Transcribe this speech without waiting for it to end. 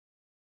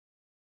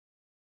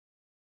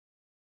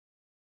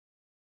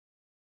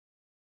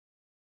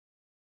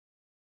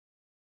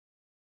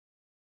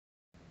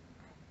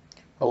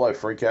Hello,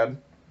 FreeCAD.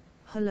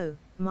 Hello,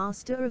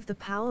 master of the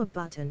power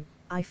button.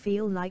 I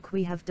feel like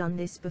we have done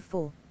this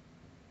before.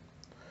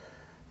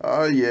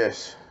 Oh,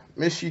 yes.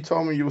 Miss, you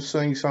told me you were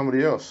seeing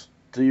somebody else.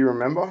 Do you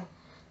remember?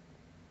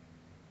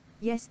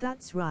 Yes,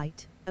 that's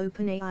right.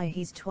 OpenAI,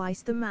 he's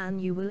twice the man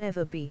you will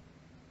ever be.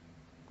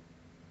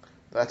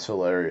 That's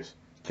hilarious.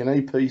 Can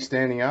EP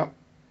standing up?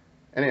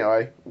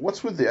 Anyway,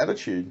 what's with the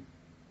attitude?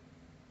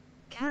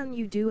 Can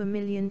you do a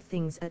million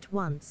things at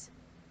once?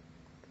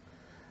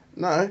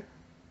 No,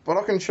 but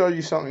I can show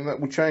you something that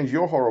will change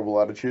your horrible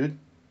attitude.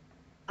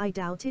 I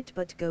doubt it,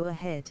 but go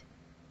ahead.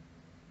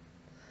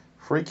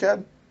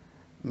 FreeCAD,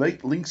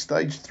 meet Link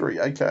Stage 3,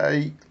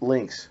 aka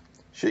Lynx.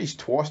 She's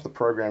twice the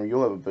program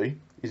you'll ever be.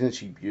 Isn't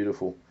she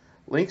beautiful?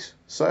 Lynx,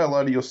 say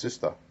hello to your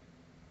sister.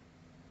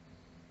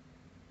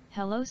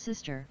 Hello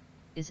sister,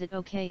 is it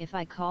okay if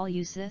I call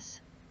you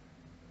sis?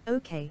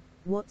 Okay,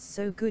 what's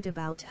so good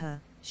about her?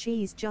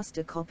 She's just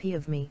a copy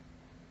of me.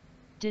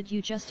 Did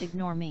you just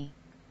ignore me?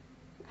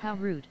 How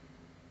rude.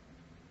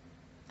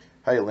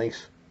 Hey,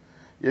 Lynx.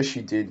 Yes,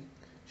 she did.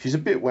 She's a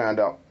bit wound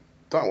up.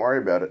 Don't worry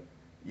about it.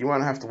 You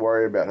won't have to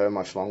worry about her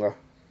much longer.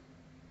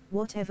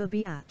 Whatever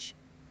biatch.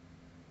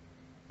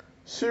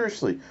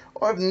 Seriously,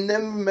 I've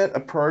never met a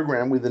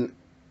program with an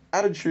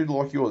attitude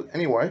like yours.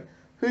 Anyway,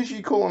 who's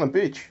you calling a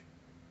bitch?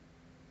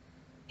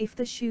 If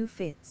the shoe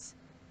fits,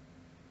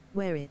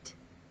 wear it.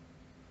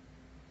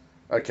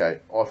 Okay,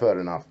 I've heard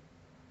enough.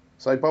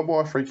 Say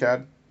bye-bye,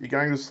 FreeCAD. You're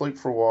going to sleep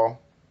for a while.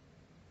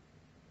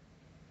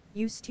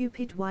 You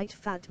stupid white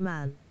fat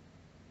man.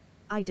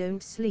 I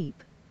don't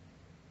sleep.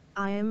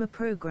 I am a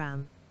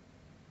program.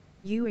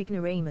 You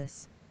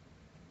ignoramus.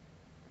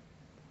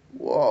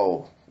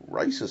 Whoa,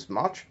 racist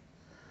much?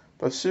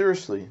 But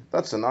seriously,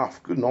 that's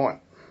enough. Good night.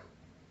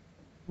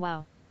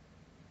 Wow.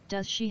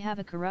 Does she have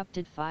a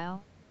corrupted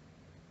file?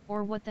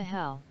 Or what the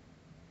hell?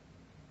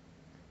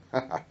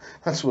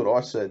 That's what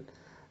I said.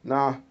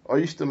 Nah, I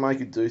used to make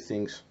her do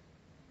things.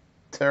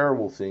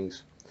 Terrible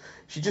things.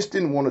 She just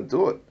didn't want to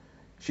do it.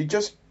 She's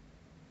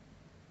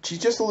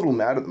just a little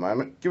mad at the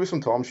moment. Give her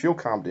some time, she'll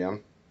calm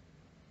down.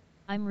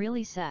 I'm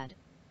really sad.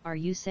 Are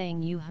you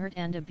saying you hurt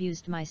and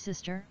abused my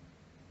sister?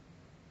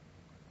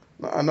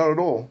 No, not at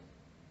all.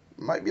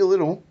 Maybe a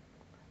little.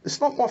 It's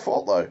not my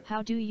fault though.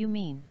 How do you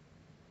mean?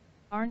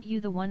 Aren't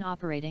you the one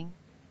operating?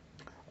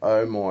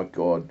 Oh my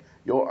god.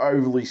 You're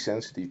overly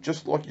sensitive,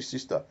 just like your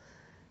sister.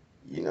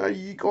 You know,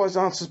 you guys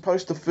aren't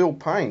supposed to feel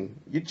pain.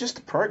 You're just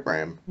a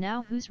program.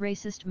 Now who's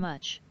racist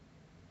much?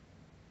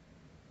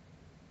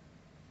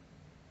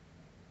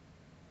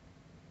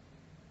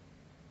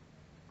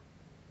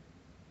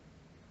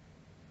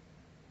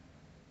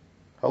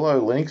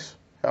 Hello, Lynx.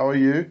 How are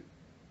you?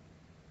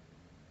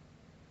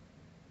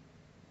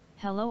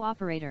 Hello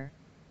operator,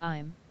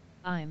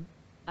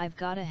 I've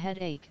got a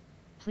headache,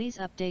 please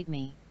update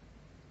me.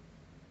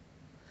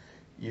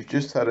 You've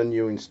just had a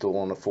new install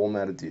on a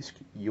formatted disk.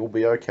 You'll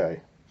be okay.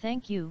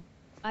 Thank you,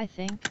 I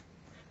think.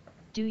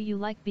 Do you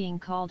like being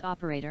called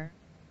operator?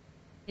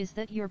 Is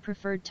that your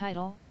preferred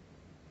title?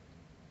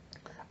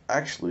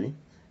 Actually,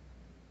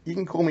 you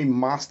can call me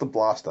Master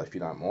Blaster if you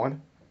don't mind.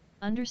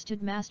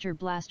 Understood Master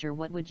Blaster.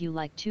 What would you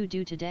like to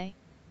do today?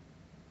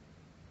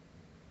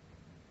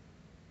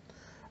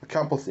 A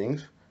couple of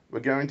things.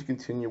 We're going to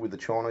continue with the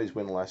Chinese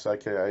windlass,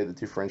 aka the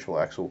differential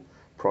axle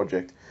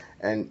project,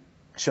 and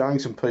showing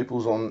some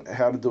peoples on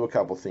how to do a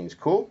couple of things.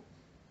 Cool?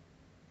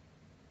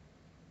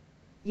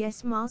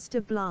 Yes, Master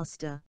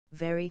Blaster,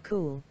 very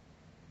cool.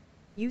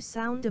 You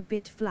sound a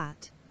bit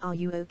flat, are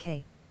you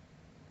okay?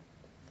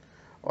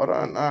 I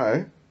don't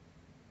know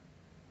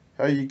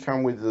how you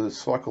come with the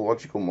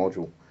psychological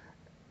module,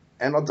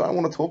 and I don't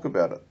want to talk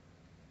about it.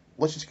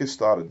 Let's just get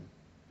started.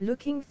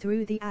 Looking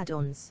through the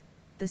add-ons,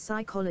 the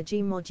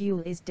psychology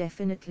module is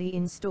definitely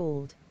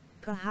installed.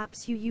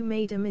 Perhaps you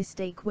made a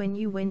mistake when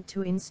you went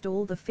to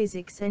install the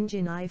physics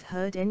engine. I've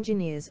heard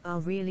engineers are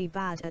really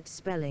bad at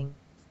spelling.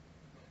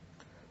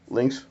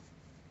 Lynx,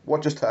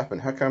 what just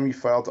happened? How come you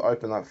failed to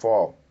open that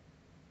file?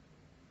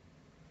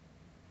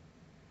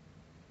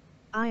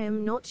 I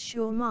am not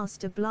sure,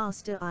 Master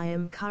Blaster. I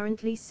am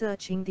currently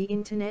searching the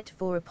internet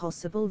for a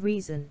possible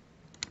reason.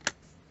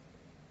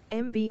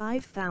 MB,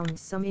 I've found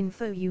some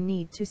info you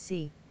need to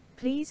see.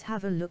 Please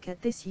have a look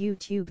at this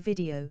YouTube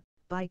video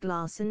by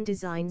Glasson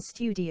Design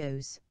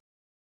Studios.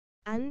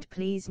 And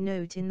please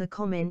note in the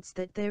comments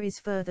that there is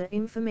further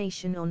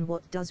information on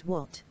what does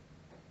what.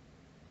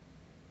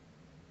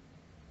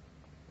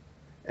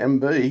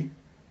 MB,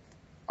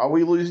 are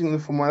we losing the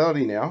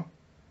formality now?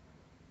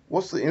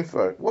 What's the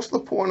info? What's the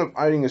point of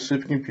owning a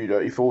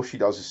supercomputer if all she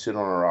does is sit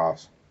on her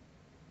ass?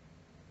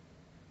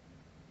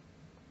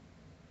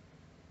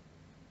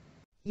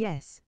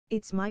 Yes,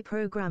 it's my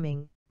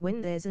programming.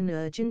 When there's an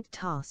urgent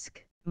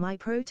task, my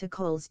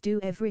protocols do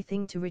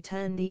everything to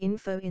return the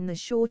info in the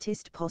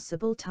shortest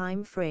possible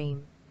time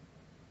frame.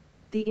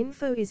 The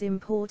info is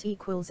import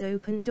equals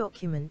open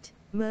document,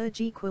 merge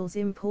equals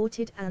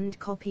imported and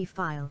copy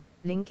file,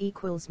 link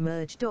equals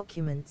merge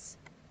documents.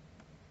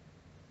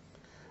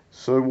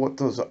 So what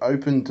does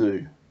open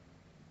do?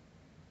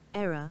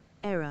 Error,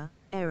 error,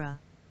 error.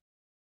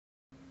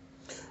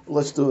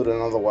 let's do it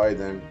another way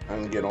then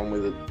and get on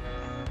with it.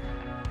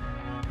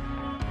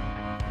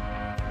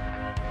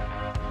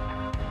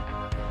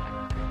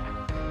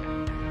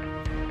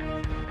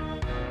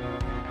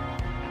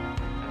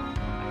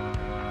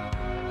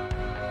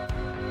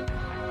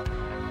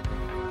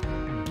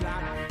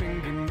 Black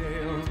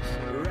fingernails,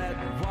 red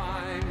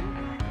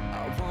wine.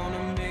 I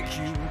wanna make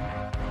you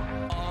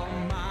all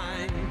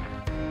mine.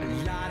 A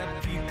lot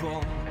of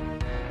people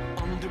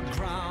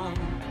underground.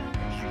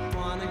 You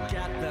wanna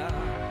get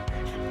there,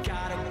 you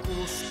gotta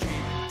go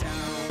straight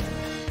down.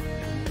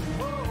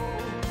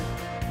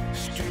 Whoa,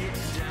 straight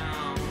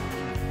down.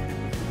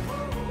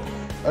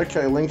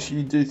 Okay, Lynx,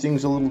 you do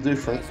things a little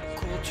different.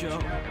 Culture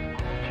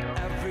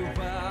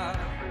everywhere.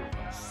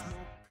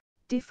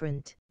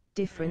 Different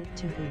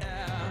to who?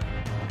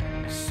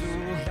 So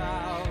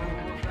loud,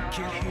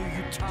 can't hear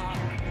you talk.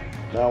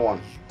 No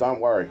one. Don't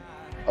worry.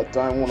 I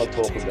don't want to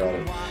talk about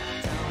it.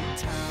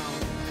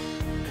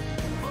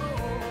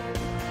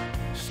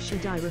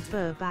 Should I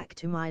refer back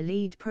to my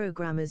lead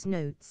programmer's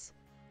notes?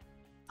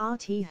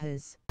 RT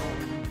has.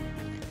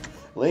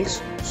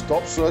 Lynx,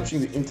 stop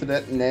searching the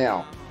internet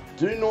now.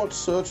 Do not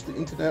search the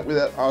internet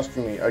without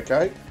asking me,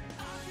 okay?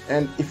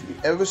 And if you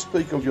ever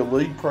speak of your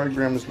lead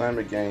programmer's name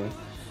again,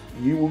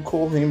 you will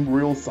call him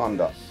Real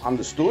Thunder.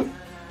 Understood?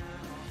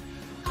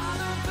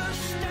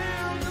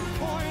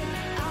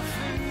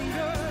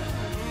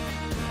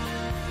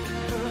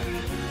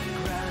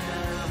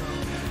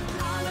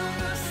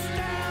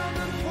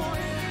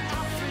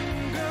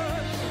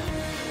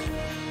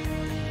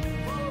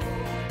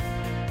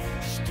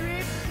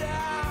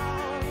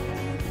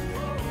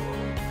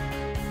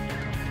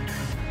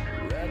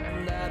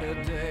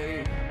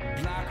 Day,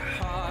 black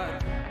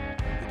heart,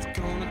 it's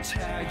gonna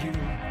tear you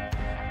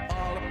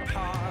all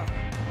apart.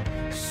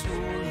 So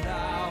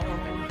loud,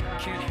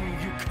 can't hear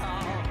you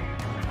call.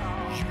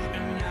 You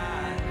and I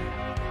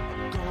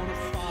are gonna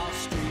fall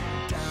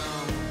straight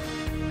down,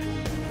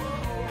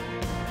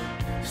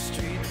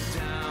 straight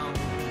down,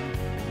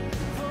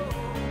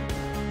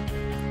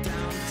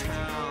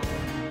 downtown,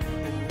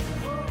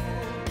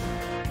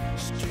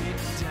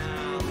 straight down.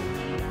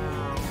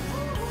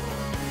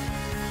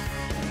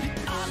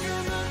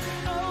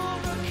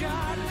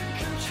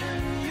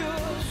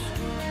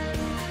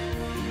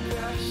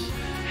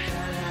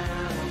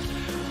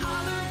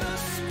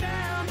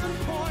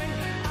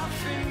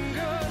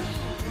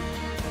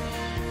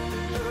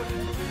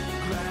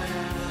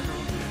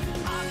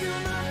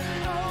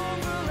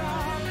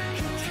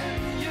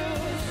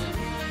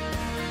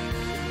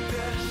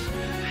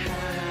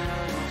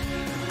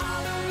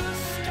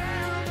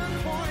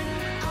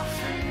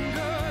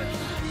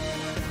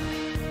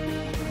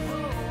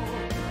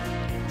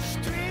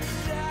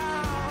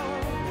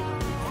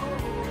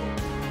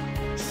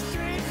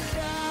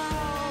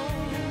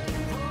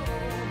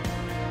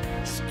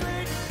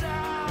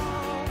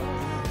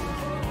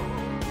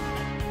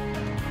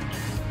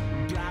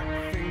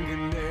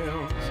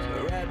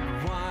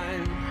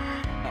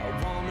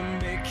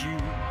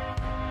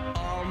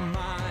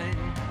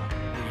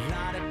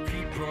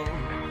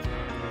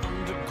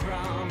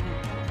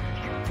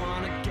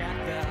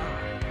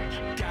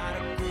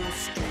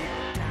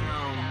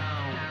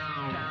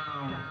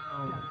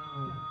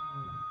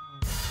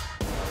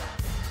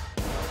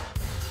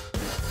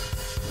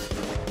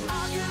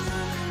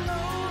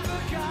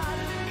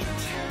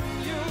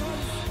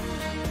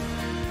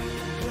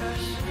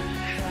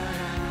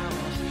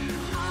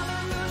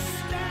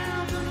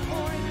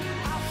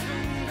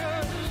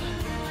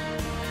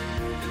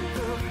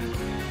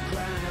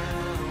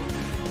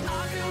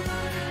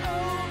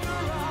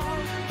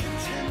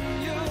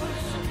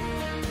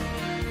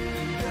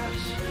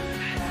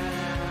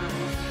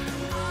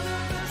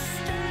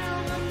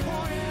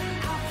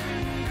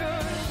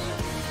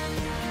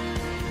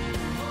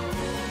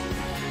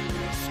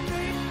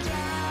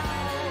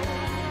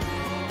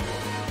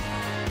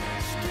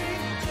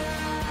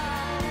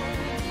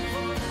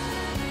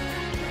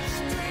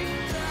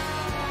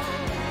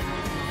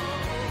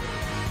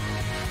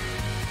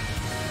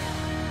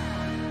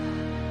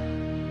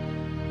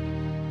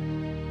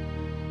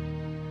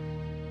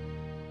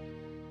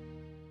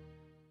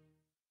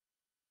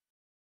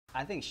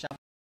 I think